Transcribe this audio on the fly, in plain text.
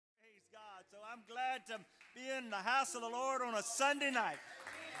So I'm glad to be in the house of the Lord on a Sunday night.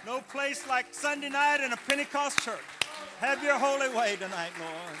 No place like Sunday night in a Pentecost church. Have your holy way tonight,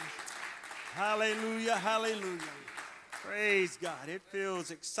 Lord. Hallelujah, hallelujah. Praise God. It feels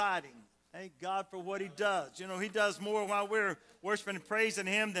exciting. Thank God for what he does. You know, he does more while we're worshiping and praising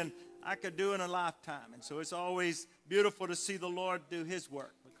him than I could do in a lifetime. And so it's always beautiful to see the Lord do his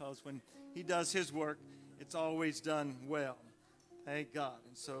work, because when he does his work, it's always done well. Thank God.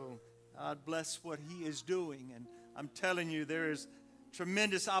 And so God bless what he is doing. And I'm telling you, there is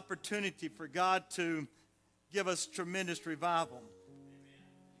tremendous opportunity for God to give us tremendous revival.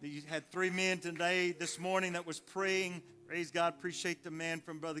 You had 3 men today, this morning, that was praying. Praise God. Appreciate the man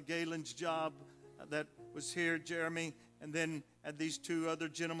from Brother Galen's job that was here, Jeremy. And then had these 2 other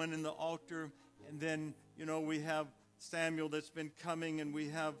gentlemen in the altar. And then, you know, we have Samuel that's been coming, and we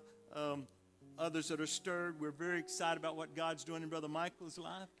have others that are stirred. We're very excited about what God's doing in Brother Michael's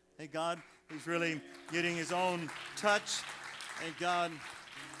life. Thank God. He's really getting his own touch. Thank God.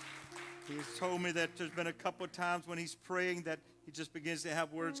 He's told me that there's been a couple of times when he's praying that he just begins to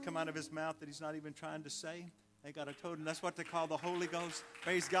have words come out of his mouth that he's not even trying to say. Thank God. I told him that's what they call the Holy Ghost.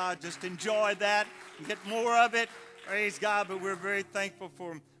 Praise God. Just enjoy that and get more of it. Praise God. But we're very thankful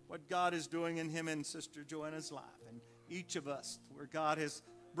for what God is doing in him and Sister Joanna's life, and each of us, where God has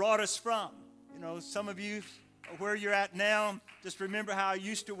brought us from. You know, some of you, where you're at now, just remember how I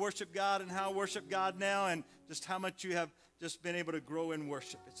used to worship God and how I worship God now, and just how much you have just been able to grow in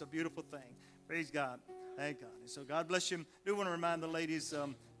worship. It's a beautiful thing. Praise God. Thank God. And so God bless you. I do want to remind the ladies,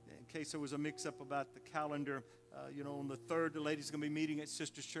 in case there was a mix-up about the calendar, you know, on the 3rd, the ladies are going to be meeting at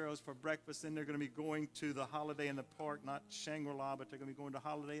Sister Cheryl's for breakfast. Then they're going to be going to the Holiday in the Park, not Shangri-La, but they're going to be going to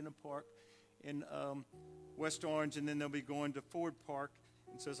Holiday in the Park in West Orange, and then they'll be going to Ford Park.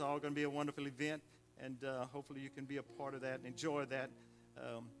 And so it's all going to be a wonderful event, and hopefully you can be a part of that and enjoy that.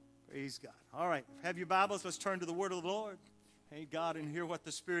 Praise God. All right, have your Bibles. Let's turn to the Word of the Lord. Thank God, and hear what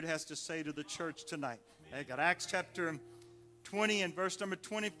the Spirit has to say to the church tonight. Thank God. Acts chapter 20 and verse number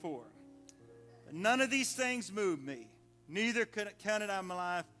 24. None of these things move me, neither counted I my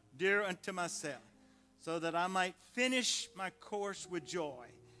life dear unto myself, so that I might finish my course with joy,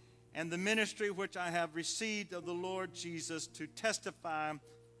 and the ministry which I have received of the Lord Jesus, to testify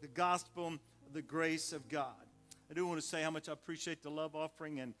the gospel of the grace of God. I do want to say how much I appreciate the love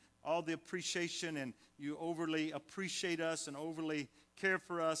offering and all the appreciation, and you overly appreciate us and overly care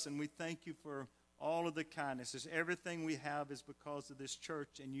for us, and we thank you for all of the kindness. Everything we have is because of this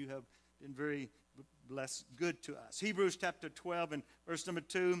church, and you have been very blessed, good to us. Hebrews chapter 12 and verse number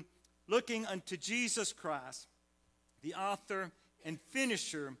 2, looking unto Jesus Christ, the author and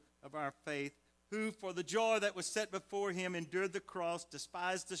finisher of our faith, who for the joy that was set before him endured the cross,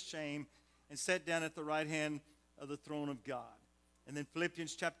 despised the shame, and sat down at the right hand of the throne of God. And then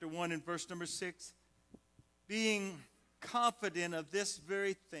Philippians chapter 1 and verse number 6, being confident of this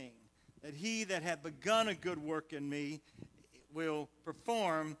very thing, that he that hath begun a good work in me will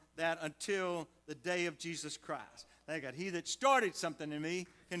perform that until the day of Jesus Christ. Thank God. He that started something in me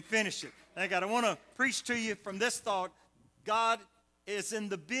can finish it. Thank God. I want to preach to you from this thought. God is in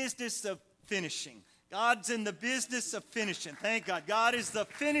the business of finishing. God's in the business of finishing. Thank God. God is in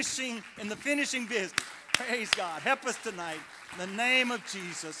the finishing business. Praise God. Help us tonight. In the name of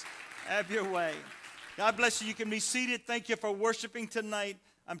Jesus, have your way. God bless you. You can be seated. Thank you for worshiping tonight.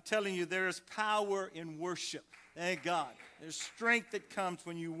 I'm telling you, there is power in worship. Thank God. There's strength that comes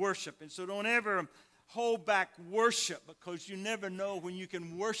when you worship. And so don't ever hold back worship, because you never know when you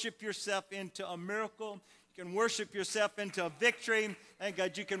can worship yourself into a miracle. You can worship yourself into a victory. Thank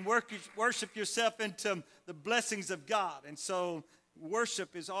God. You can worship yourself into the blessings of God. And so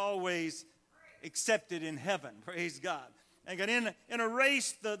worship is always accepted in heaven. Praise God. Thank God. In a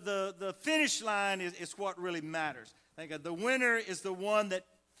race, the finish line is what really matters. Thank God. The winner is the one that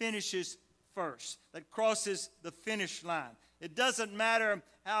finishes first, that crosses the finish line. It doesn't matter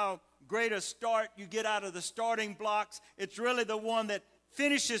how great a start you get out of the starting blocks. It's really the one that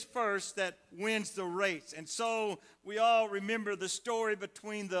finishes first that wins the race. And so we all remember the story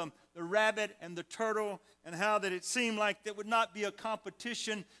between the rabbit and the turtle, and how that it seemed like there would not be a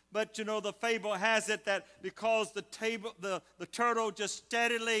competition. But, you know, the fable has it that because the turtle just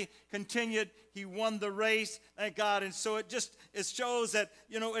steadily continued, he won the race. Thank God. And so it shows that,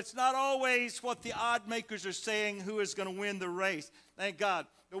 you know, it's not always what the odd makers are saying who is going to win the race. Thank God.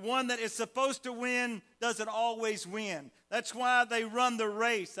 The one that is supposed to win doesn't always win. That's why they run the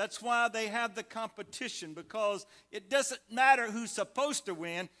race. That's why they have the competition, because it doesn't matter who's supposed to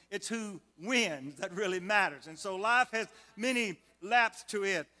win. It's who wins that really matters. And so life has many laps to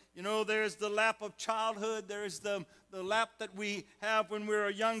it. You know, there's the lap of childhood. There's the lap that we have when we're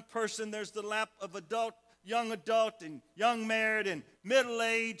a young person. There's the lap of young adult, and young married, and middle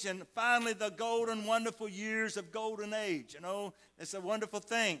age, and finally the golden, wonderful years of golden age. You know, it's a wonderful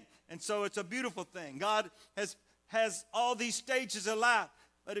thing. And so it's a beautiful thing. God has all these stages of life.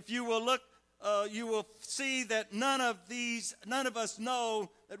 But if you will look, you will see that none of us know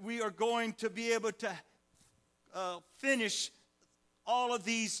that we are going to be able to finish all of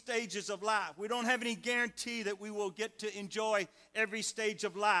these stages of life. We don't have any guarantee that we will get to enjoy every stage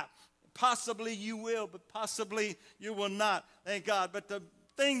of life. Possibly you will, but possibly you will not. Thank God. But the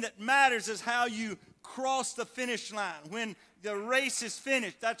thing that matters is how you cross the finish line. When the race is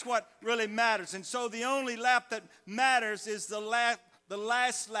finished, that's what really matters. And so the only lap that matters is the last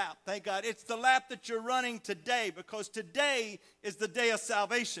lap. Thank God. It's the lap that you're running today, because today is the day of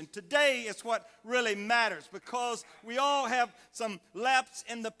salvation. Today is what really matters, because we all have some laps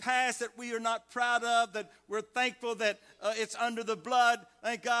in the past that we are not proud of, that we're thankful that it's under the blood.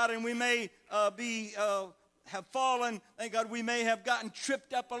 Thank God. And we may have fallen. Thank God. We may have gotten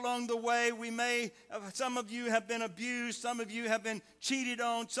tripped up along the way. Some of you have been abused. Some of you have been cheated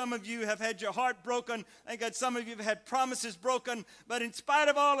on. Some of you have had your heart broken. Thank God. Some of you have had promises broken. But in spite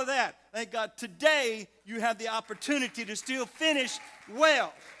of all of that, thank God, today you have the opportunity to still finish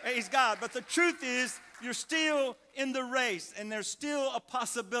well. Praise God. But the truth is, you're still in the race, and there's still a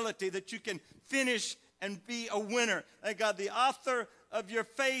possibility that you can finish and be a winner. Thank God. The author of your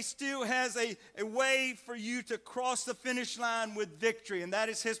faith still has a way for you to cross the finish line with victory, and that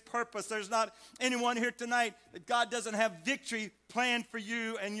is his purpose. There's not anyone here tonight that God doesn't have victory planned for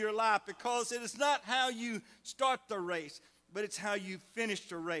you and your life, because it is not how you start the race, but it's how you finish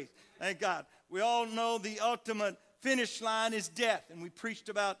the race. Thank God. We all know the ultimate finish line is death, and we preached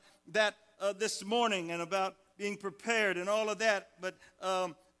about that this morning, and about being prepared and all of that. But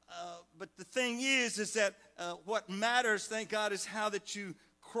the thing is that what matters, thank God, is how that you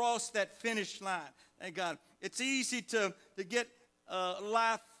cross that finish line. Thank God. It's easy to get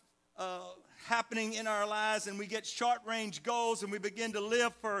life happening in our lives, and we get short-range goals, and we begin to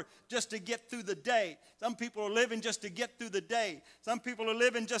live just to get through the day. Some people are living just to get through the day. Some people are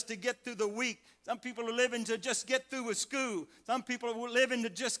living just to get through the week. Some people are living to just get through with school. Some people are living to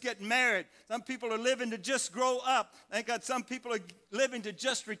just get married. Some people are living to just grow up. Thank God. Some people are living to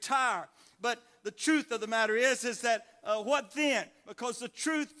just retire. But the truth of the matter is that what then? Because the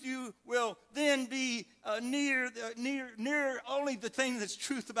truth, you will then be near. Only the thing that's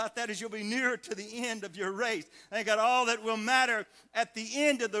truth about that is you'll be nearer to the end of your race. Thank God. All that will matter at the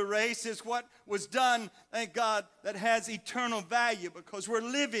end of the race is what was done, thank God, that has eternal value, because we're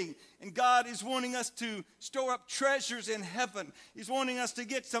living, and God is wanting us to store up treasures in heaven. He's wanting us to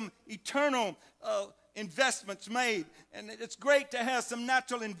get some eternal investments made. And it's great to have some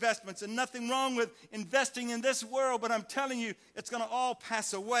natural investments, and nothing wrong with investing in this world, but I'm telling you, it's going to all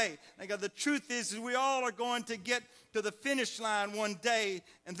pass away. And God, the truth is we all are going to get to the finish line one day,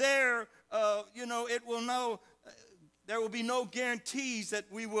 and there, there will be no guarantees that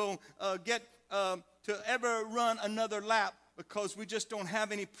we will get to ever run another lap, because we just don't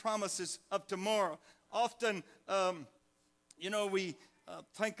have any promises of tomorrow. Often, we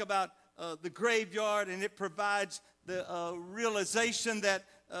think about the graveyard, and it provides the realization that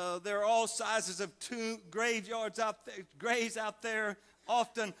there are all sizes of graveyards out there, graves out there.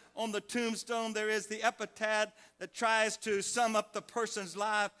 Often on the tombstone there is the epitaph that tries to sum up the person's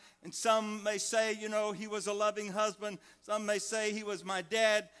life. And some may say, he was a loving husband. Some may say he was my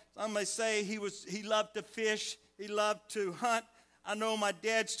dad. Some may say he loved to fish. He loved to hunt. I know my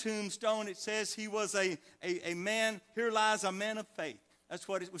dad's tombstone, it says he was a man. Here lies a man of faith. That's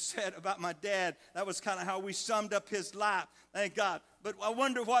what it was said about my dad. That was kind of how we summed up his life. Thank God. But I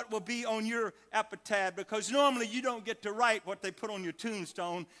wonder what will be on your epitaph, because normally you don't get to write what they put on your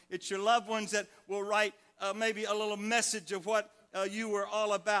tombstone. It's your loved ones that will write maybe a little message of what you were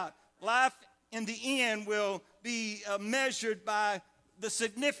all about. Life in the end will be measured by the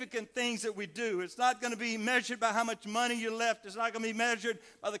significant things that we do. It's not going to be measured by how much money you left. It's not going to be measured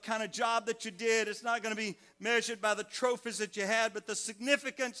by the kind of job that you did. It's not going to be measured by the trophies that you had, but the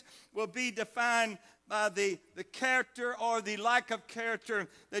significance will be defined by the character or the lack of character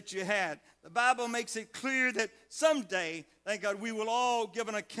that you had. The Bible makes it clear that someday, thank God, we will all give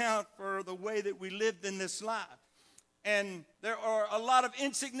an account for the way that we lived in this life. And there are a lot of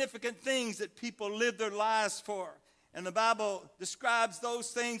insignificant things that people live their lives for. And the Bible describes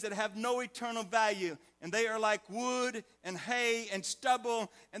those things that have no eternal value. And they are like wood and hay and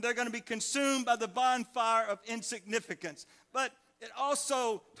stubble. And they're going to be consumed by the bonfire of insignificance. But it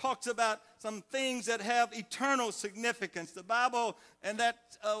also talks about some things that have eternal significance. The Bible, and that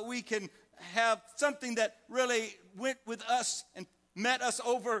we can have something that really went with us and met us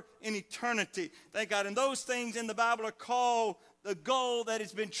over in eternity. Thank God. And those things in the Bible are called the gold that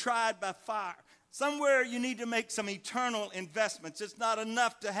has been tried by fire. Somewhere you need to make some eternal investments. It's not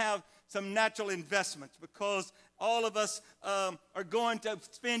enough to have some natural investments, because all of us are going to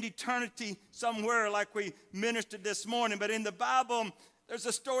spend eternity somewhere, like we ministered this morning. But in the Bible, there's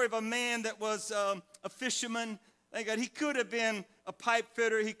a story of a man that was a fisherman. Thank God. He could have been a pipe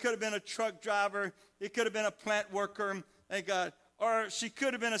fitter. He could have been a truck driver. He could have been a plant worker. Thank God. Or she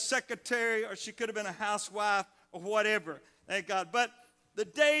could have been a secretary, or she could have been a housewife, or whatever. Thank God. But the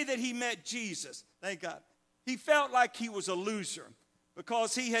day that he met Jesus, thank God, he felt like he was a loser,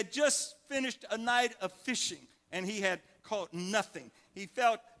 because he had just finished a night of fishing and he had caught nothing. He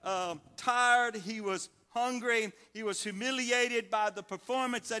felt tired. He was hungry. He was humiliated by the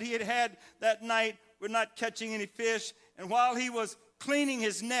performance that he had had that night with not catching any fish. And while he was cleaning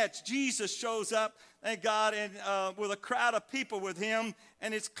his nets, Jesus shows up, thank God, and with a crowd of people with him.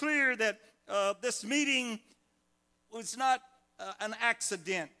 And it's clear that this meeting was not an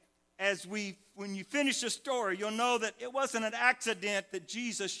accident. When you finish the story, you'll know that it wasn't an accident that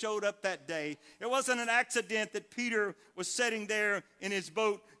Jesus showed up that day. It wasn't an accident that Peter was sitting there in his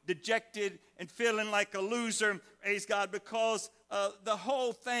boat, dejected and feeling like a loser, praise God, because the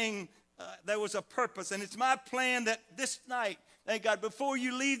whole thing, there was a purpose. And it's my plan that this night, thank God, before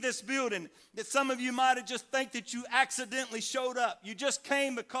you leave this building, that some of you might have just think that you accidentally showed up. You just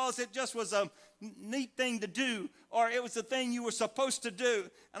came because it just was a neat thing to do, or it was the thing you were supposed to do.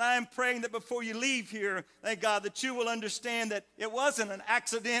 And I am praying that before you leave here, thank God, that you will understand that it wasn't an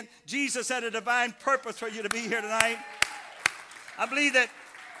accident. Jesus had a divine purpose for you to be here tonight. I believe that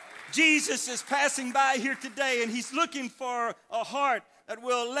Jesus is passing by here today, and he's looking for a heart that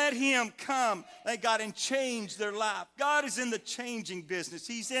will let him come, thank God, and change their life. God is in the changing business.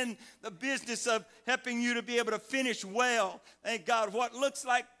 He's in the business of helping you to be able to finish well. Thank God, what looks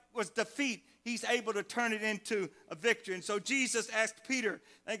like was defeat, he's able to turn it into a victory. And so Jesus asked Peter,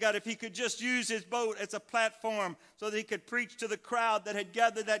 thank God, if he could just use his boat as a platform so that he could preach to the crowd that had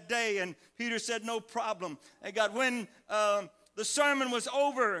gathered that day. And Peter said, no problem. Thank God, when the sermon was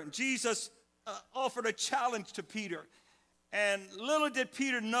over, Jesus offered a challenge to Peter. And little did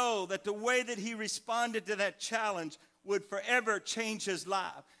Peter know that the way that he responded to that challenge would forever change his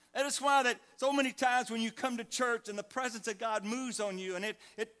life. And it's why that so many times when you come to church and the presence of God moves on you and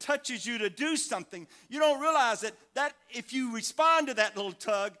it touches you to do something, you don't realize that if you respond to that little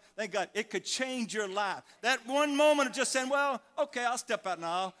tug, thank God, it could change your life. That one moment of just saying, well, okay, I'll step out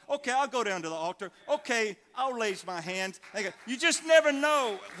now. Okay, I'll go down to the altar. Okay, I'll raise my hands. Thank God. You just never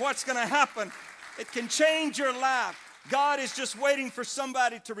know what's going to happen. It can change your life. God is just waiting for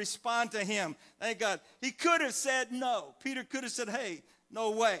somebody to respond to him. Thank God. He could have said no. Peter could have said, hey,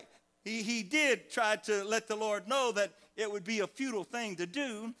 no way. He did try to let the Lord know that it would be a futile thing to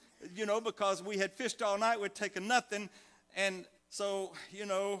do, because we had fished all night, we'd taken nothing. And so,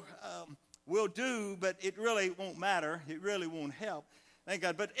 we'll do, but it really won't matter. It really won't help. Thank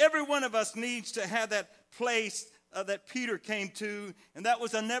God. But every one of us needs to have that place that Peter came to, and that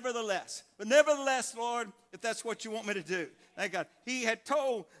was a nevertheless. But nevertheless, Lord, if that's what you want me to do. Thank God. He had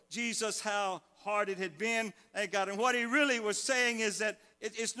told Jesus how hard it had been. Thank God. And what he really was saying is that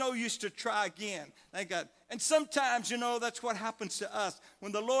it's no use to try again. Thank God. And sometimes, that's what happens to us.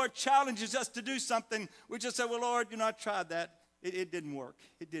 When the Lord challenges us to do something, we just say, well, Lord, I tried that. It didn't work.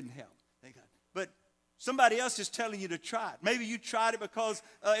 It didn't help. Thank God. But somebody else is telling you to try it. Maybe you tried it because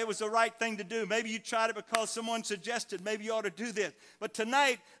it was the right thing to do. Maybe you tried it because someone suggested maybe you ought to do this. But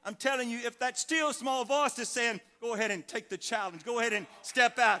tonight, I'm telling you, if that still small voice is saying, go ahead and take the challenge. Go ahead and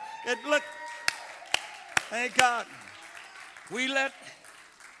step out. Thank God.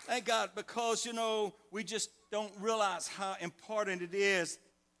 Thank God, because, we just don't realize how important it is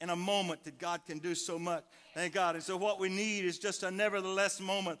in a moment that God can do so much. Thank God. And so what we need is just a nevertheless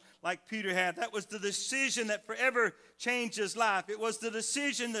moment like Peter had. That was the decision that forever changed his life. It was the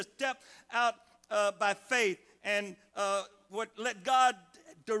decision to step out by faith and let God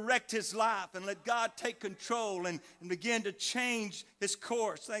direct his life and let God take control and begin to change his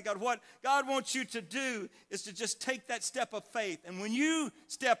course. Thank God. What God wants you to do is to just take that step of faith. And when you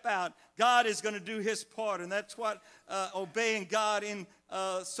step out, God is going to do his part. And that's what obeying God in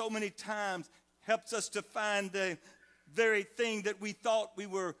so many times helps us to find the very thing that we thought we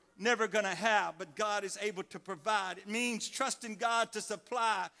were never going to have, but God is able to provide. It means trusting God to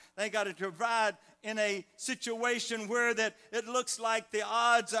supply. Thank God, to provide in a situation where that it looks like the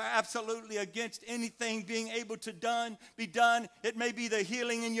odds are absolutely against anything being able to be done. It may be the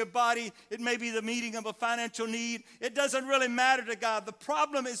healing in your body. It may be the meeting of a financial need. It doesn't really matter to God. The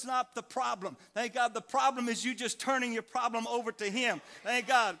problem is not the problem. Thank God. The problem is you just turning your problem over to Him. Thank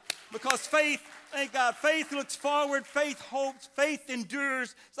God. Because faith, thank God, faith looks forward, faith hopes, faith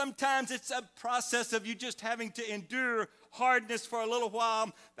endures. Sometimes it's a process of you just having to endure hardness for a little while.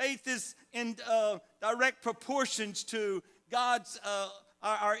 Faith is in direct proportions to God's,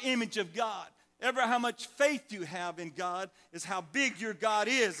 our image of God. Ever how much faith you have in God is how big your God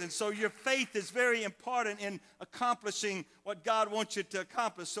is. And so your faith is very important in accomplishing what God wants you to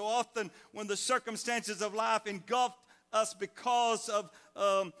accomplish. So often when the circumstances of life engulf us because of,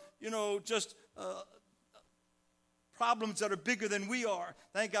 just problems that are bigger than we are,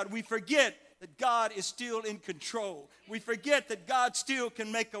 thank God, we forget that God is still in control. We forget that God still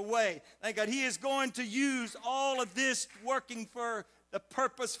can make a way. Thank God, He is going to use all of this working for the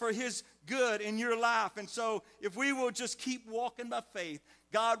purpose for His good in your life. And so if we will just keep walking by faith,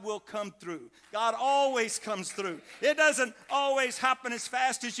 God will come through. God always comes through. It doesn't always happen as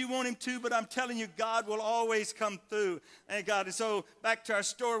fast as you want Him to, but I'm telling you, God will always come through. Thank God. And so back to our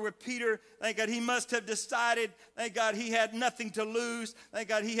story with Peter, thank God, he must have decided, thank God, he had nothing to lose. Thank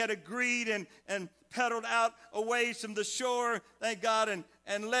God, he had agreed and pedaled out away from the shore, thank God,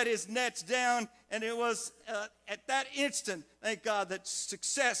 and let his nets down. And it was at that instant, thank God, that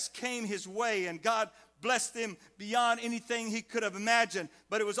success came his way, and God blessed him beyond anything he could have imagined.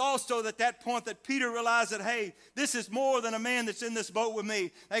 But it was also at that point that Peter realized that, hey, this is more than a man that's in this boat with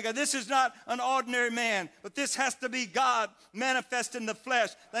me. Thank God, this is not an ordinary man, but this has to be God manifest in the flesh.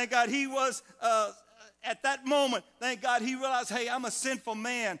 Thank God, he was at that moment, thank God, he realized, hey, I'm a sinful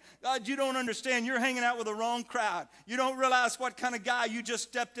man. God, you don't understand. You're hanging out with the wrong crowd. You don't realize what kind of guy you just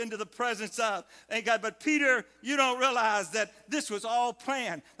stepped into the presence of. Thank God. But Peter, you don't realize that this was all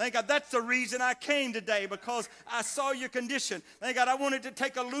planned. Thank God. That's the reason I came today, because I saw your condition. Thank God. I wanted to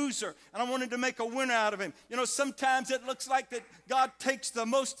take a loser, and I wanted to make a winner out of him. You know, sometimes it looks like that God takes the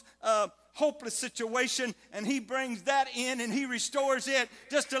most hopeless situation, and He brings that in and He restores it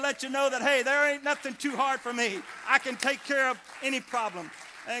just to let you know that, hey, there ain't nothing too hard for me. I can take care of any problem.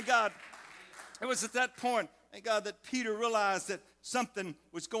 Thank God. It was at that point, thank God, that Peter realized that something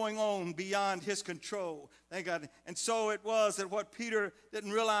was going on beyond his control. Thank God. And so it was that what Peter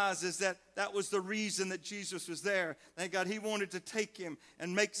didn't realize is that that was the reason that Jesus was there. Thank God, He wanted to take him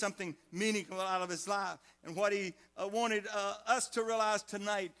and make something meaningful out of his life. And what He wanted us to realize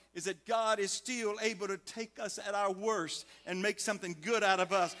tonight is that God is still able to take us at our worst and make something good out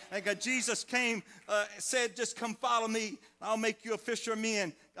of us. Thank God, Jesus came, said, just come follow me. I'll make you a fisher of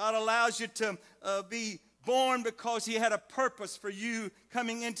men. God allows you to be born because He had a purpose for you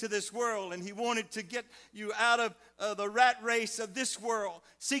coming into this world, and He wanted to get you out of the rat race of this world,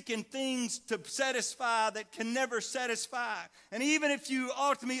 seeking things to satisfy that can never satisfy. And even if you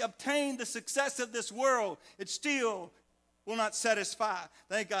ultimately obtain the success of this world, it still will not satisfy.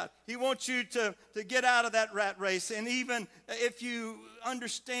 Thank God. He wants you to get out of that rat race. And even if you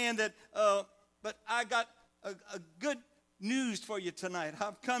understand that, but I got a good news for you tonight.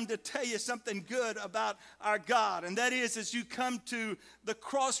 I've come to tell you something good about our God, and that is, as you come to the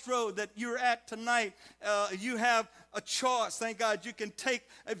crossroad that you're at tonight, you have a choice. Thank God, you can take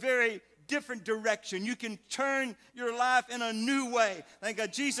a very different direction. You can turn your life in a new way. Thank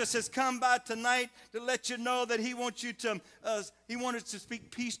God, Jesus has come by tonight to let you know that He wants you to, He wanted to speak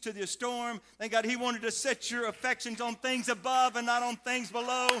peace to the storm. Thank God, He wanted to set your affections on things above and not on things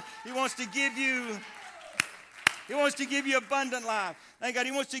below. He wants to give you abundant life. Thank God,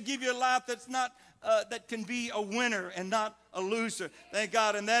 He wants to give you a life that's not, that can be a winner and not a loser. Thank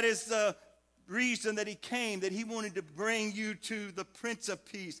God, and that is the reason that He came, that He wanted to bring you to the Prince of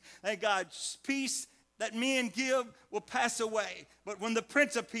Peace. Thank God, peace that men give will pass away. But when the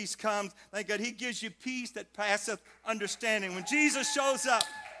Prince of Peace comes, thank God, He gives you peace that passeth understanding. When Jesus shows up,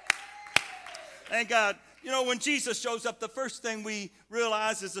 thank God, you know, when Jesus shows up, the first thing we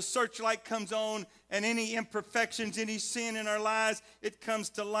realize is the searchlight comes on, and any imperfections, any sin in our lives, it comes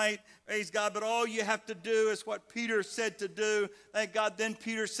to light. Praise God. But all you have to do is what Peter said to do. Thank God. Then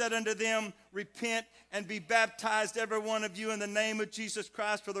Peter said unto them, repent and be baptized, every one of you, in the name of Jesus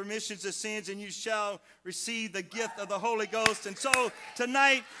Christ for the remissions of sins, and you shall receive the gift of the Holy Ghost. And so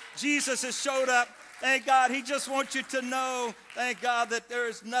tonight, Jesus has showed up. Thank God, He just wants you to know, thank God, that there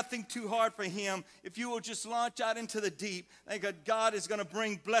is nothing too hard for Him. If you will just launch out into the deep, thank God, God is going to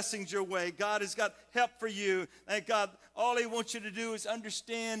bring blessings your way. God has got help for you. Thank God, all He wants you to do is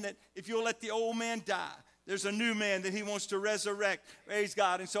understand that if you'll let the old man die, there's a new man that he wants to resurrect. Praise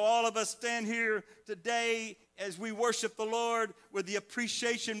God. And so all of us stand here today as we worship the Lord with the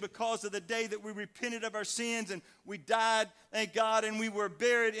appreciation because of the day that we repented of our sins and we died, thank God, and we were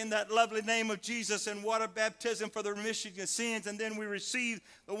buried in that lovely name of Jesus in water baptism for the remission of sins. And then we received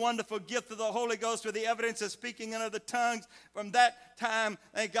the wonderful gift of the Holy Ghost with the evidence of speaking in other tongues. From that time,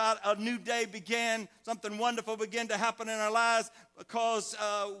 thank God, a new day began. Something wonderful began to happen in our lives because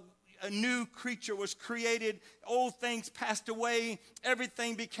a new creature was created. Old things passed away.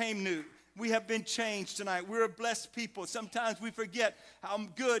 Everything became new. We have been changed tonight. We're a blessed people. Sometimes we forget how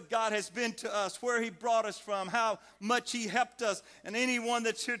good God has been to us, where he brought us from, how much he helped us. And anyone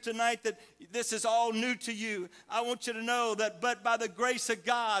that's here tonight that this is all new to you, I want you to know that but by the grace of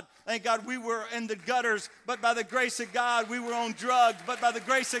God, thank God we were in the gutters, but by the grace of God we were on drugs, but by the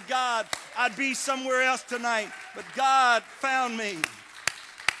grace of God I'd be somewhere else tonight. But God found me.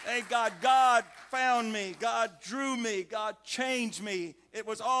 Thank God, God found me. God drew me. God changed me. It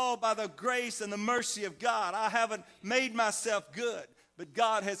was all by the grace and the mercy of God. I haven't made myself good, but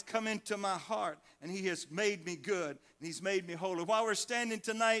God has come into my heart, and he has made me good, and he's made me holy. While we're standing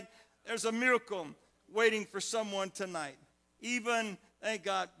tonight, there's a miracle waiting for someone tonight. Even, thank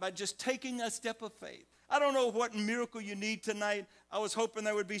God, by just taking a step of faith. I don't know what miracle you need tonight. I was hoping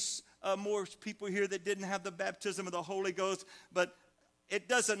there would be more people here that didn't have the baptism of the Holy Ghost, but it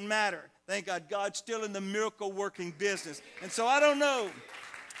doesn't matter. Thank God, God's still in the miracle-working business. And so I don't know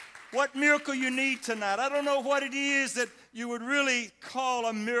what miracle you need tonight. I don't know what it is that you would really call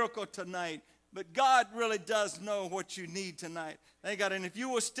a miracle tonight. But God really does know what you need tonight. Thank God. And if you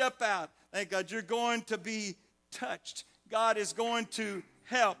will step out, thank God, you're going to be touched. God is going to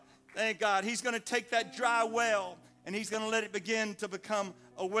help. Thank God. He's going to take that dry well, and he's going to let it begin to become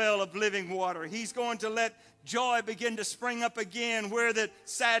a well of living water. He's going to let joy begin to spring up again where the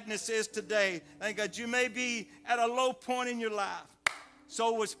sadness is today. Thank God. You may be at a low point in your life.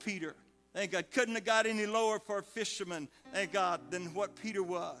 So was Peter. Thank God. Couldn't have got any lower for a fisherman, thank God, than what Peter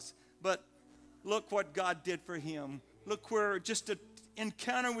was. But look what God did for him. Look where just an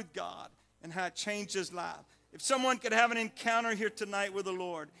encounter with God and how it changed his life. If someone could have an encounter here tonight with the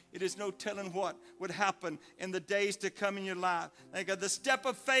Lord, it is no telling what would happen in the days to come in your life. Thank God. The step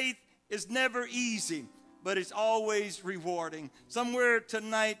of faith is never easy, but it's always rewarding. Somewhere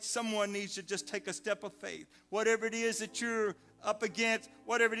tonight, someone needs to just take a step of faith. Whatever it is that you're up against,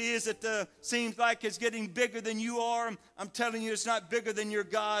 whatever it is that seems like it's getting bigger than you are, I'm telling you it's not bigger than your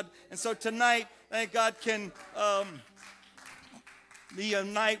God. And so tonight, thank God, can be a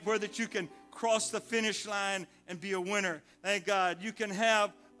night where that you can cross the finish line and be a winner. Thank God. You can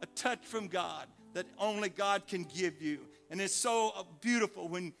have a touch from God that only God can give you. And it's so beautiful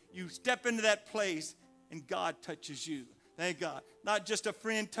when you step into that place and God touches you. Thank God. Not just a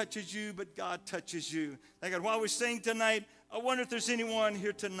friend touches you, but God touches you. Thank God. While we sing tonight, I wonder if there's anyone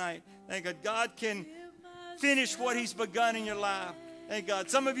here tonight. Thank God. God can finish what he's begun in your life. Thank God.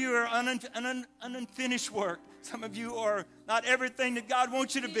 Some of you are unfinished work. Some of you are not everything that God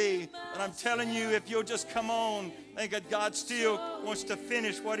wants you to be. But I'm telling you, if you'll just come on, thank God, God still wants to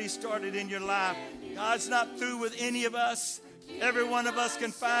finish what he started in your life. God's not through with any of us. Every one of us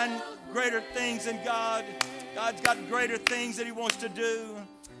can find greater things in God. God's got greater things that he wants to do.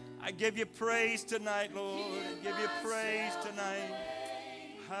 I give you praise tonight, Lord. I give you praise tonight.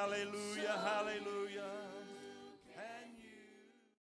 Hallelujah, hallelujah.